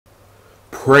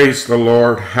Praise the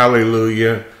Lord.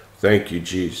 Hallelujah. Thank you,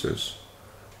 Jesus.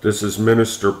 This is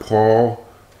Minister Paul,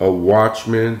 a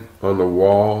watchman on the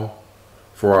wall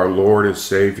for our Lord and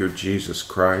Savior Jesus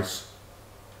Christ,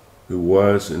 who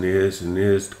was and is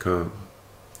to come.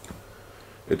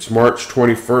 It's March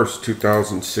 21st,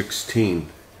 2016.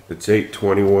 It's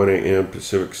 8:21 a.m.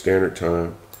 Pacific Standard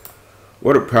Time.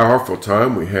 What a powerful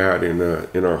time we had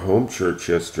in our home church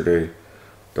yesterday.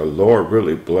 The Lord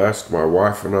really blessed my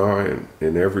wife and I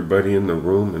and everybody in the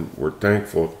room, and we're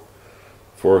thankful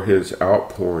for His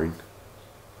outpouring.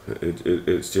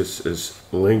 It's just has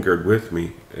lingered with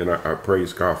me, and I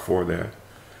praise God for that.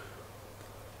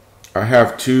 I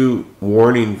have two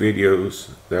warning videos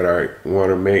that I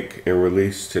want to make and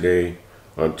release today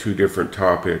on two different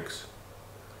topics.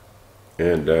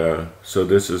 And so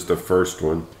this is the first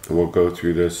one, and we'll go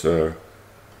through this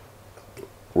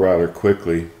rather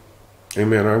quickly.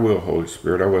 Amen. I will, Holy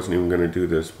Spirit. I wasn't even going to do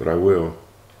this, but I will.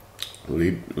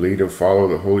 Lead and follow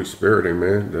the Holy Spirit.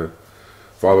 Amen.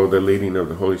 Follow the leading of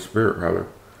the Holy Spirit, rather.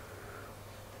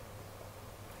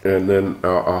 And then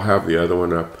I'll have the other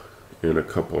one up in a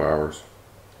couple hours,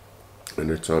 and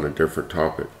it's on a different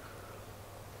topic.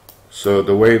 So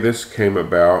the way this came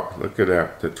about, look at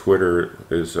that. The Twitter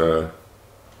is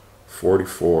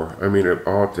 44. I mean, of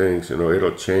all things, you know,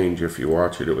 it'll change if you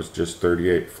watch it. It was just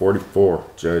 38. 44,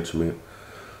 judgment.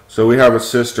 So we have a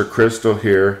sister, Crystal,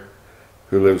 here,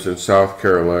 who lives in South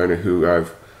Carolina, who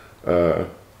I've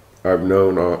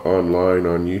known online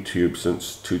on YouTube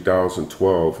since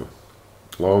 2012,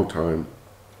 long time.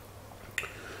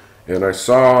 And I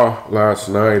saw last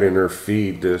night in her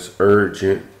feed this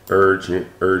urgent,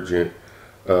 3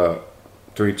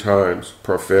 times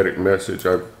prophetic message.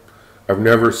 I've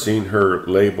never seen her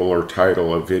label or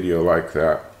title a video like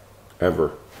that,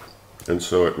 ever. And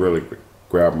so it really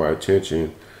grabbed my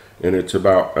attention. And it's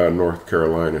about North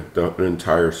Carolina, the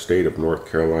entire state of North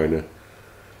Carolina.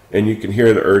 And you can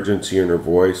hear the urgency in her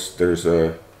voice. There's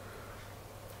a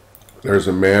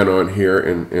man on here,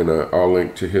 and I'll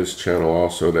link to his channel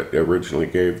also, that originally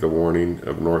gave the warning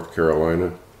of North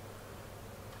Carolina.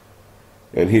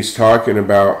 And he's talking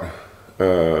about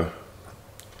the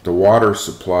water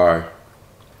supply.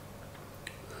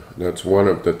 That's one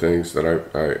of the things that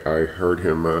I heard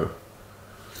him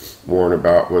warn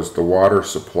about, was the water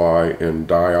supply and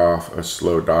a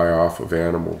slow die-off of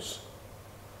animals.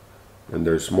 And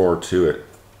there's more to it,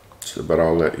 but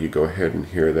I'll let you go ahead and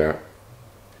hear that.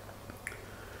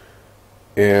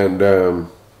 And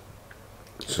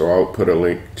so I'll put a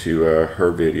link to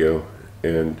her video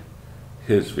and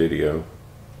his video.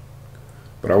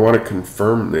 But I want to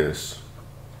confirm this.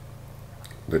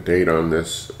 The date on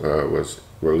this was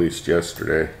released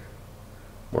yesterday,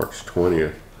 March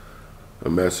 20th. A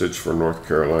message for North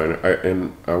Carolina.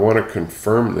 And I want to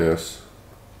confirm this.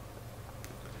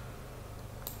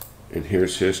 And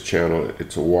here's his channel.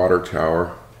 It's a water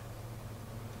tower.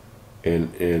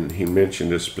 And he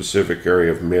mentioned a specific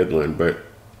area of Midland, but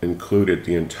included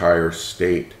the entire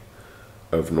state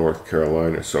of North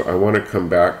Carolina. So I want to come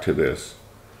back to this.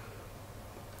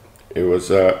 It was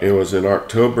in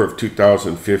October of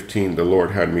 2015. The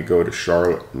Lord had me go to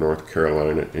Charlotte, North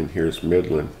Carolina, and here's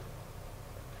Midland.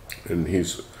 And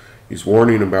he's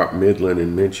warning about Midland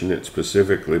and mentioned it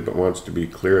specifically, but wants to be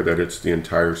clear that it's the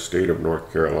entire state of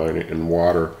North Carolina and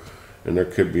water. And there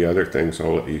could be other things.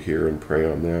 I'll let you hear and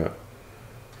pray on that.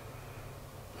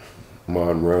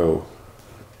 Monroe.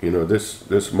 You know,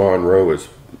 this Monroe has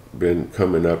been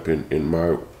coming up in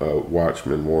my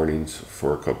Watchman warnings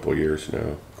for a couple of years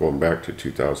now, going back to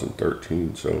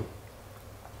 2013. So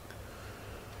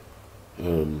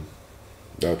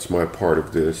that's my part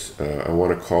of this. I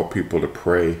want to call people to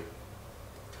pray,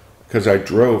 because I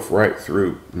drove right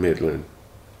through Midland,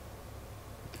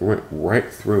 went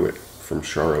right through it from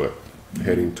Charlotte,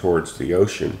 heading towards the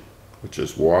ocean, which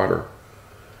is water.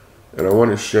 And I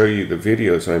want to show you the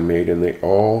videos I made, and they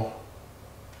all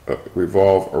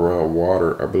revolve around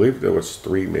water. I believe there was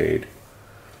 3 made,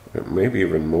 maybe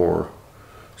even more.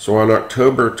 So on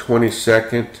October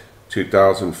 22nd,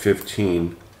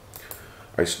 2015,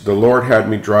 the Lord had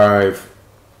me drive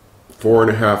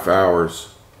 4.5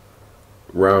 hours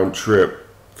round trip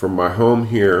from my home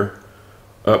here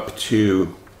up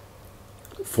to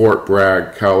Fort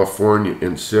Bragg, California,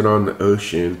 and sit on the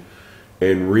ocean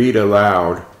and read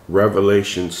aloud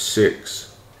Revelation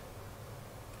 6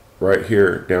 right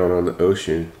here down on the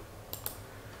ocean.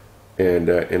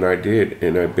 And I did,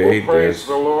 and I obeyed this.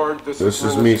 The Lord. This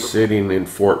is me sitting in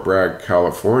Fort Bragg,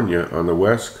 California, on the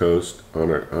west coast, on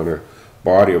a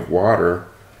body of water,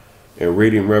 and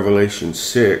reading Revelation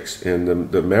 6,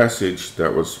 and the message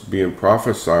that was being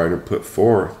prophesied and put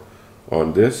forth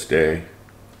on this day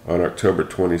on October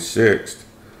 26th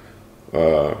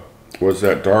was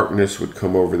that darkness would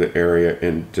come over the area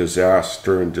and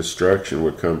disaster and destruction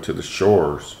would come to the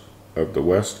shores of the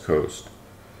West Coast.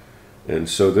 And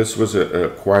so this was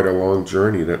quite a long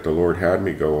journey that the Lord had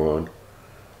me go on,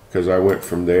 because I went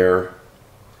from there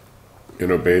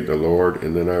and obeyed the Lord,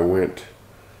 and then I went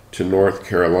to North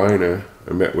Carolina.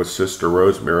 I met with Sister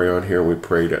Rosemary on here. We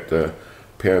prayed at the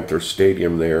Panther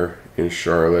Stadium there in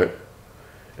Charlotte.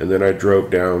 And then I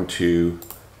drove down to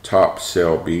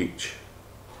Topsail Beach.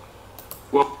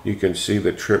 You can see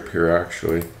the trip here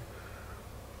actually.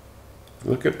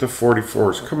 Look at the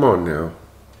 44s. Come on now.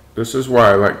 This is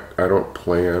why I don't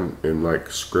plan and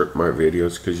script my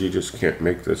videos, because you just can't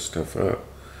make this stuff up.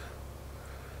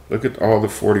 Look at all the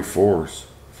 44s.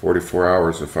 44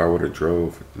 hours if I would have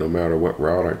drove, no matter what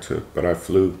route I took, but I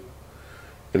flew.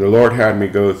 And the Lord had me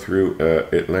go through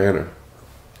Atlanta.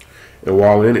 And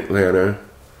while in Atlanta,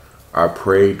 I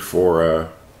prayed for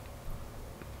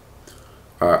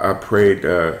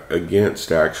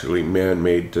against actually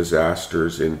man-made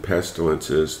disasters and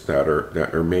pestilences that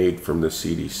are made from the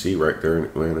CDC right there in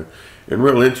Atlanta. And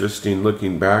real interesting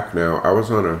looking back now, I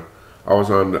was on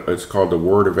it's called the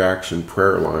Word of Action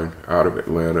prayer line out of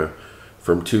Atlanta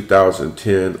from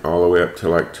 2010 all the way up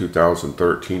to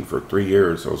 2013. For 3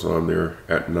 years I was on there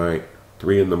at night.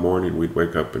 3 in the morning we'd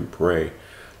wake up and pray.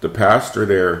 The pastor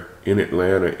there in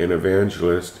Atlanta, an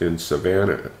evangelist in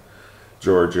Savannah,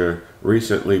 Georgia,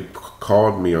 recently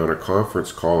called me on a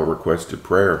conference call and requested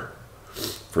prayer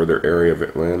for their area of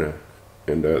Atlanta.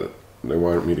 And they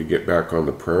wanted me to get back on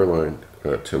the prayer line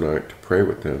tonight to pray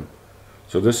with them.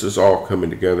 So this is all coming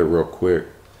together real quick.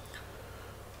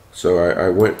 So I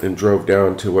went and drove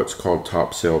down to what's called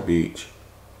Topsail Beach.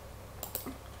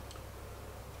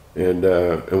 And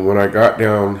when I got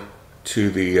down to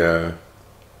the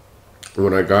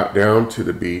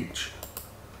beach,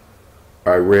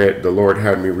 the Lord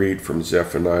had me read from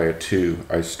Zephaniah 2.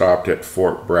 I stopped at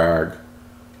Fort Bragg,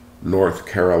 North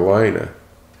Carolina.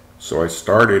 So I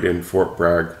started in Fort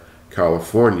Bragg,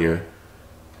 California,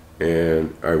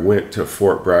 and I went to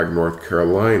Fort Bragg, North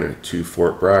Carolina, 2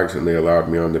 Fort Braggs, and they allowed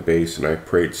me on the base, and I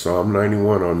prayed Psalm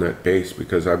 91 on that base,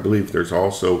 because I believe there's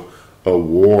also a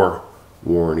war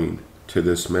warning to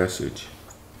this message.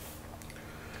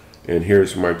 And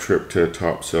here's my trip to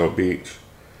Topsail Beach.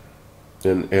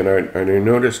 And I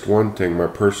noticed one thing, my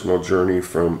personal journey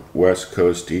from West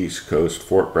Coast to East Coast,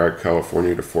 Fort Bragg,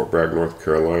 California to Fort Bragg, North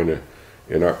Carolina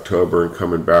in October, and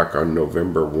coming back on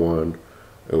November 1.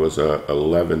 It was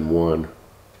 11/1,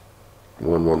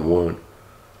 111.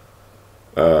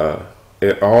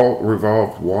 It all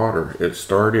revolved water. It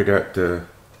started at the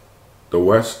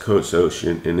West Coast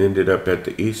Ocean and ended up at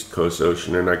the East Coast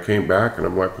Ocean. And I came back and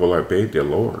I'm like, well, I obeyed the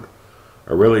Lord.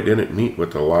 I really didn't meet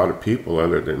with a lot of people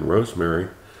other than Rosemary.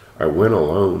 I went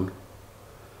alone.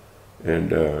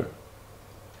 And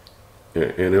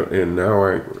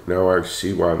now I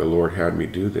see why the Lord had me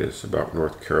do this about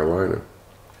North Carolina.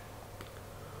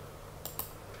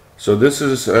 So this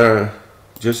is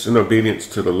just in obedience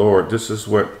to the Lord. This is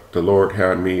what the Lord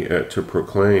had me to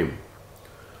proclaim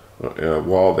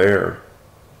while there.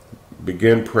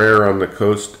 Begin prayer on the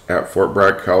coast at Fort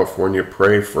Bragg, California.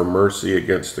 Pray for mercy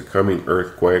against the coming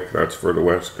earthquake. That's for the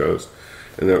West Coast,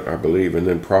 and then, I believe. And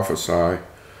then prophesy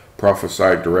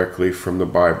directly from the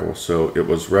Bible. So it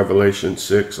was Revelation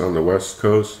 6 on the West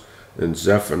Coast and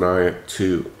Zephaniah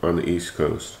 2 on the East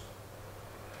Coast.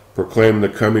 Proclaim the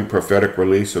coming prophetic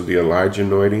release of the Elijah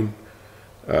anointing.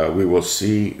 We will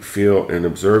see, feel, and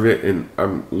observe it. And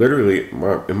I'm literally,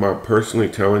 am I personally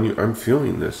telling you, I'm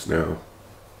feeling this now.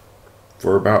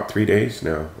 For about 3 days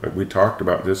now. We talked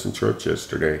about this in church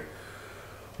yesterday.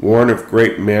 Warn of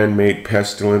great man-made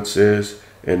pestilences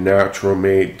and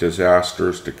natural-made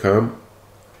disasters to come.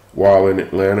 While in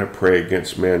Atlanta, pray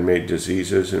against man-made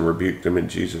diseases and rebuke them in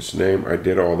Jesus' name. I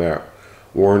did all that.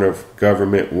 Warn of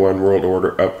government one world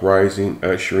order uprising,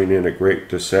 ushering in a great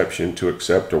deception to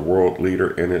accept a world leader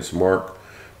and his mark.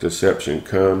 Deception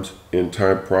comes. End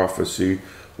time prophecy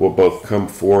will both come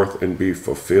forth and be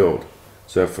fulfilled.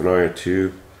 Zephaniah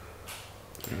 2.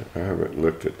 I haven't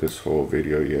looked at this whole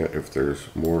video yet, if there's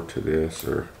more to this,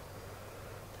 or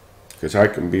because I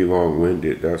can be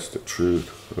long-winded, that's the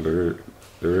truth.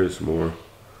 There is more.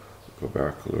 Go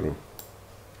back a little.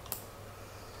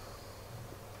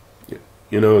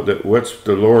 You know, that what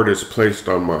the Lord has placed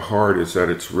on my heart is that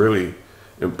it's really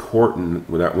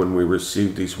important that when we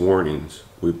receive these warnings,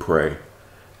 we pray.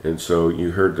 And so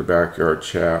you heard the backyard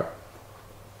chat.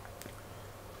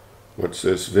 What's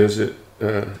this? Visit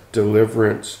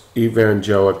Deliverance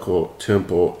Evangelical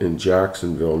Temple in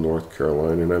Jacksonville, North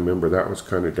Carolina. And I remember that was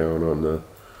kind of down on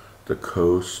the the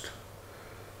coast.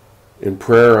 In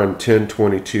prayer on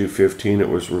 10/22/15, it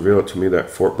was revealed to me that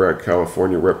Fort Bragg,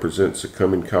 California represents the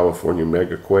coming California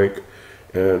megaquake,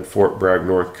 and Fort Bragg,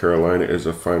 North Carolina is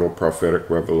a final prophetic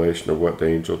revelation of what the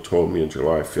angel told me in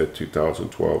July 5th,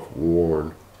 2012.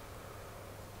 Warn.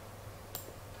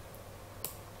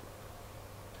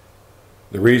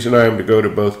 The reason I am to go to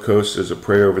both coasts is to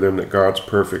pray over them that God's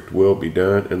perfect will be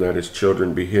done, and that his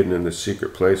children be hidden in the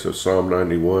secret place of Psalm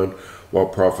 91, while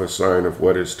prophesying of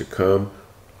what is to come.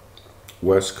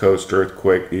 West Coast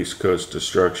earthquake, East Coast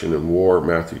destruction and war,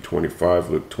 Matthew 25,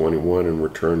 Luke 21, and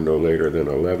return no later than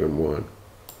 11:1.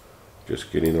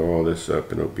 Just getting all this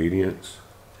up in obedience.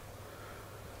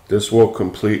 This will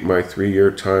complete my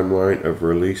 3-year timeline of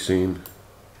releasing.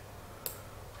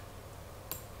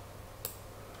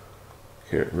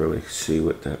 Can't really see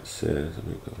what that says. Let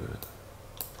me go back.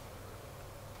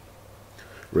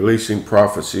 Releasing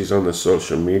prophecies on the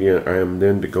social media. I am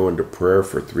then to go into prayer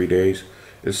for 3 days.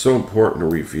 It's so important to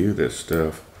review this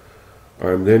stuff.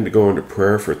 I am then to go into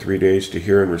prayer for 3 days to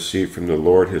hear and receive from the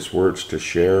Lord his words to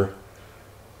share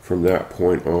from that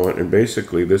point on. And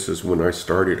basically, this is when I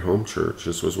started home church.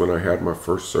 This was when I had my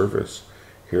first service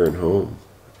here in home.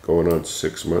 Going on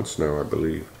 6 months now, I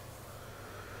believe.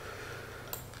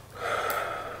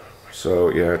 So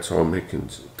yeah, it's all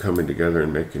coming together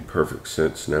and making perfect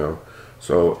sense now.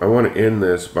 So I want to end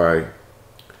this by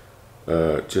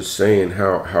just saying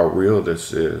how real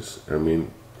this is. I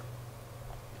mean,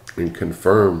 and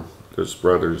confirm this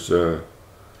brother's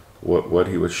what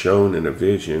he was shown in a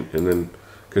vision, and then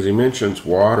because he mentions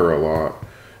water a lot,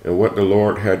 and what the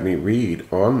Lord had me read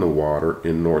on the water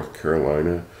in North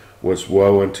Carolina was,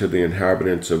 woe unto the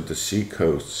inhabitants of the sea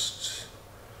coasts.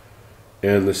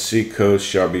 And the sea coast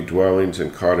shall be dwellings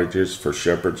and cottages for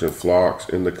shepherds and flocks,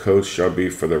 and the coast shall be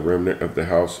for the remnant of the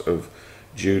house of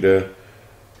Judah.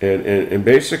 And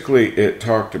basically it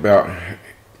talked about,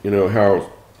 how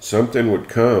something would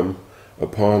come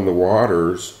upon the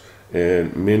waters,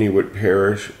 and many would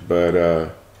perish,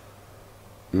 but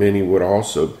many would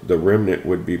also, the remnant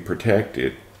would be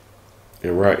protected.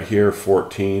 And right here,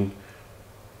 14,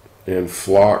 and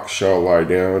flock shall lie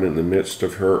down in the midst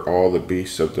of her, all the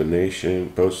beasts of the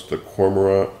nation, both the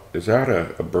cormorant, is that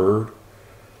a bird?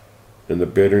 And the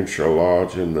bittern shall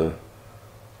lodge in the,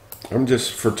 I'm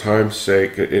just, for time's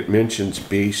sake, it mentions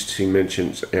beasts, he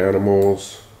mentions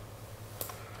animals.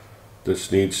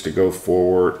 This needs to go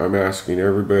forward. I'm asking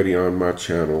everybody on my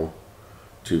channel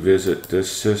to visit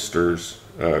this sister's,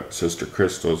 Sister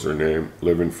Crystal's her name,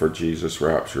 Living for Jesus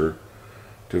Rapture,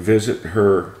 to visit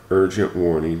her urgent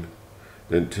warning,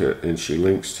 and she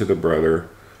links to the brother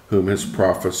whom has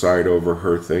prophesied over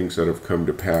her things that have come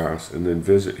to pass, and then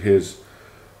visit his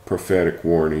prophetic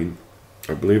warning.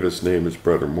 I believe his name is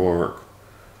Brother Mark.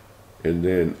 And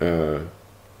then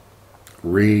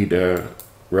read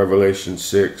Revelation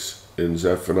 6 and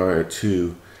Zephaniah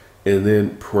 2, and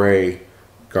then pray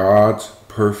God's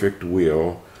perfect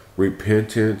will,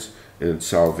 repentance and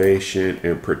salvation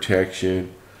and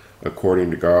protection according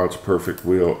to God's perfect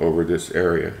will over this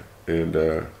area. And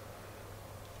I'm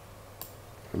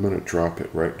going to drop it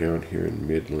right down here in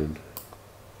Midland,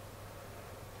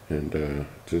 and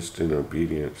just in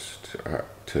obedience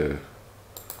to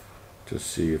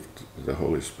see if the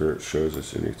Holy Spirit shows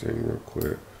us anything real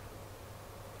quick.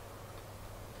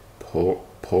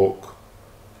 Polk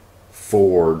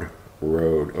Ford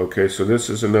Road. Okay, so this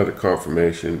is another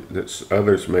confirmation that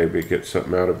others maybe get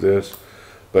something out of this.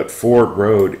 But Ford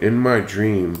Road, in my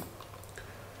dream,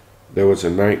 there was a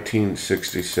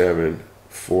 1967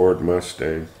 Ford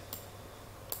Mustang.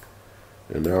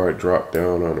 And now I drop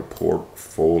down on a Polk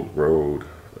Ford Road.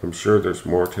 I'm sure there's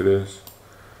more to this.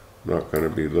 I'm not going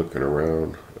to be looking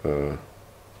around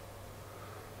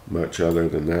much other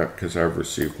than that, because I've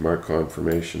received my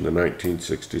confirmation. The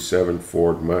 1967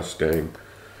 Ford Mustang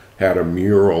had a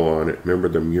mural on it. Remember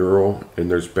the mural?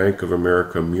 And there's Bank of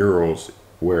America murals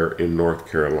where in North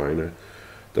Carolina.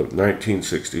 The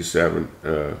 1967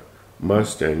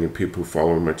 Mustang, and people who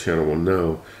follow my channel will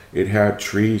know, it had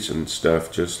trees and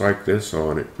stuff just like this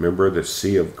on it. Remember the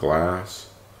sea of glass?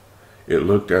 It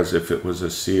looked as if it was a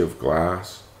sea of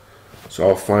glass. So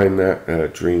I'll find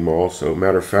that dream also.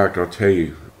 Matter of fact, I'll tell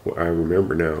you, I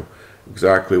remember now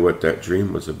exactly what that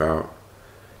dream was about.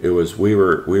 It was we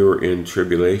were in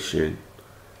tribulation,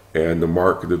 and the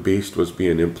mark of the beast was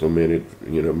being implemented.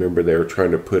 Remember they were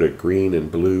trying to put a green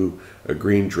and blue, a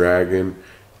green dragon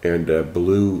and a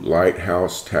blue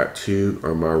lighthouse tattoo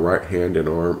on my right hand and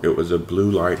arm. It was a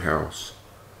blue lighthouse.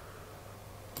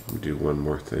 Let me do one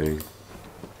more thing.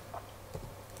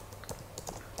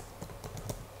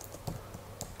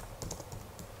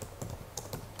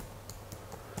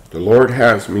 The Lord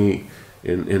has me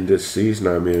in this season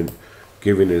I'm in,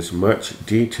 giving as much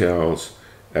details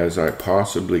as I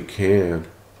possibly can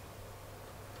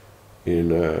in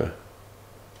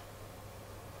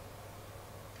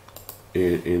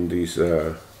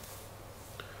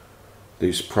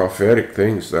these prophetic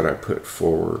things that I put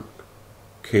forward.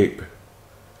 Cape.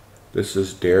 This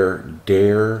is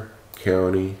Dare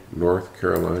County, North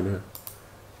Carolina.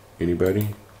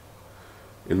 Anybody?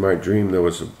 In my dream, they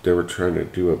were trying to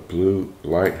do a blue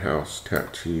lighthouse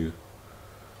tattoo.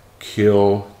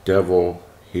 Kill Devil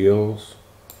Heals.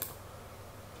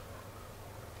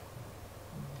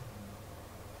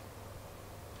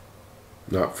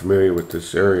 Not familiar with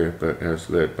this area, but as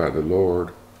led by the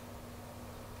Lord,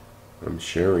 I'm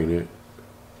sharing it.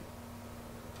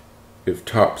 If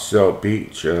Topsail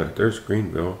Beach, there's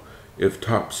Greenville. If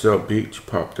Topsail Beach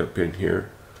popped up in here,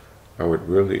 I would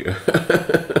really,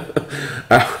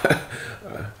 I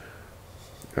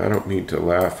don't mean to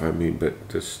laugh, but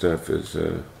this stuff is,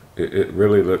 it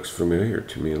really looks familiar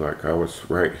to me, like I was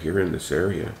right here in this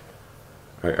area.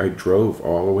 I drove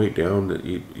all the way down,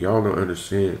 y'all don't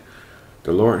understand.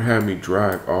 The Lord had me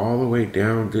drive all the way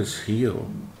down this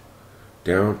hill,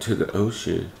 down to the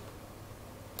ocean.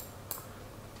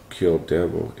 Kill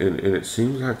Devil. And it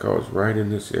seems like I was right in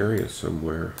this area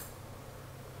somewhere.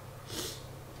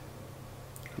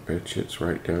 I bet you it's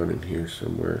right down in here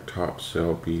somewhere.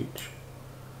 Topsail Beach.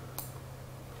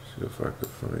 See if I could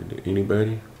find it.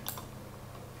 Anybody?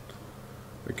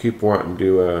 I keep wanting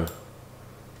to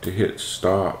hit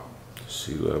stop.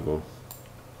 Sea level.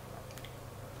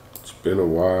 It's been a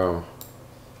while.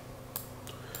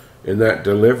 And that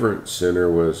deliverance center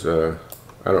was, I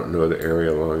don't know the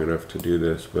area long enough to do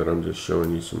this, but I'm just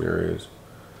showing you some areas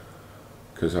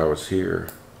because I was here.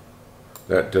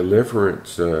 That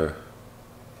deliverance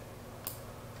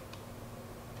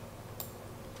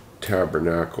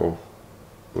tabernacle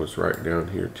was right down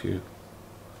here too.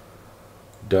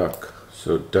 Duck.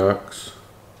 So ducks.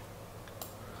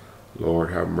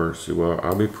 Lord have mercy. Well,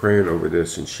 I'll be praying over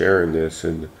this and sharing this,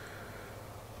 and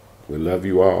we love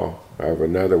you all. I have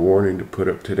another warning to put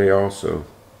up today also.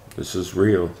 This is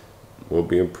real. We'll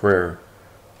be in prayer.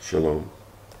 Shalom.